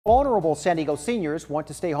Vulnerable San Diego seniors want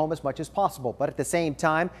to stay home as much as possible, but at the same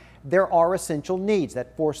time, there are essential needs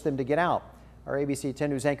that force them to get out. Our ABC 10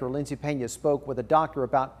 News anchor Lindsay Pena spoke with a doctor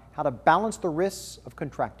about how to balance the risks of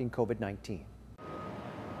contracting COVID-19.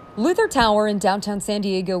 Luther Tower in downtown San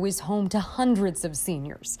Diego is home to hundreds of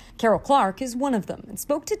seniors. Carol Clark is one of them and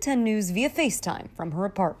spoke to 10 News via FaceTime from her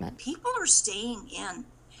apartment. People are staying in.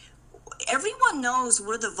 Everyone knows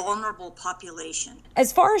we're the vulnerable population.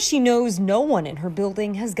 As far as she knows, no one in her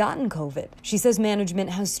building has gotten COVID. She says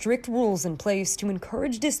management has strict rules in place to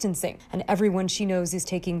encourage distancing, and everyone she knows is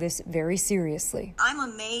taking this very seriously. I'm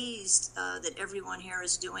amazed that everyone here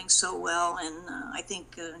is doing so well, and I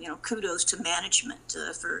think, kudos to management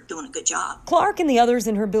for doing a good job. Clark and the others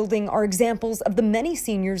in her building are examples of the many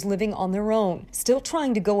seniors living on their own, still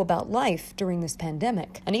trying to go about life during this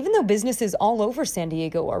pandemic. And even though businesses all over San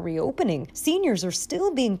Diego are reopening, seniors are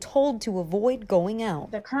still being told to avoid going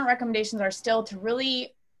out. The current recommendations are still to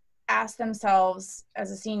really ask themselves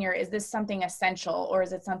as a senior, is this something essential or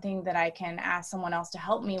is it something that I can ask someone else to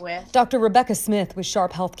help me with? Dr. Rebecca Smith with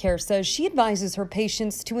Sharp Healthcare says she advises her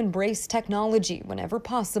patients to embrace technology whenever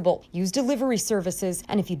possible, use delivery services,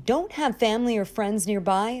 and if you don't have family or friends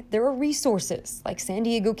nearby, there are resources like San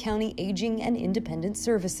Diego County Aging and Independent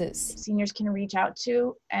Services. Seniors can reach out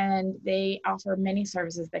to, and they offer many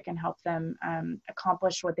services that can help them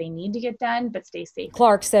accomplish what they need to get done, but stay safe.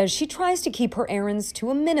 Clark says she tries to keep her errands to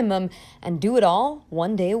a minimum and do it all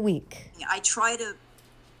one day a week. I try to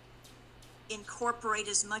incorporate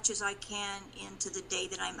as much as I can into the day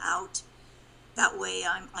that I'm out. That way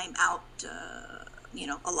I'm out,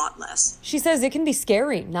 a lot less. She says it can be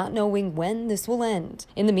scary not knowing when this will end.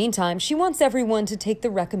 In the meantime, she wants everyone to take the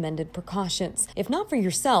recommended precautions. If not for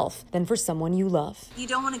yourself, then for someone you love. You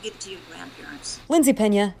don't want to give it to your grandparents. Lindsay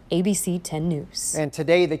Pena, ABC 10 News. And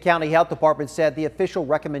today, the county health department said the official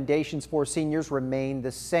recommendations for seniors remain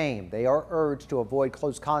the same. They are urged to avoid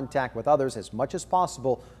close contact with others as much as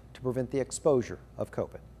possible to prevent the exposure of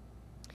COVID.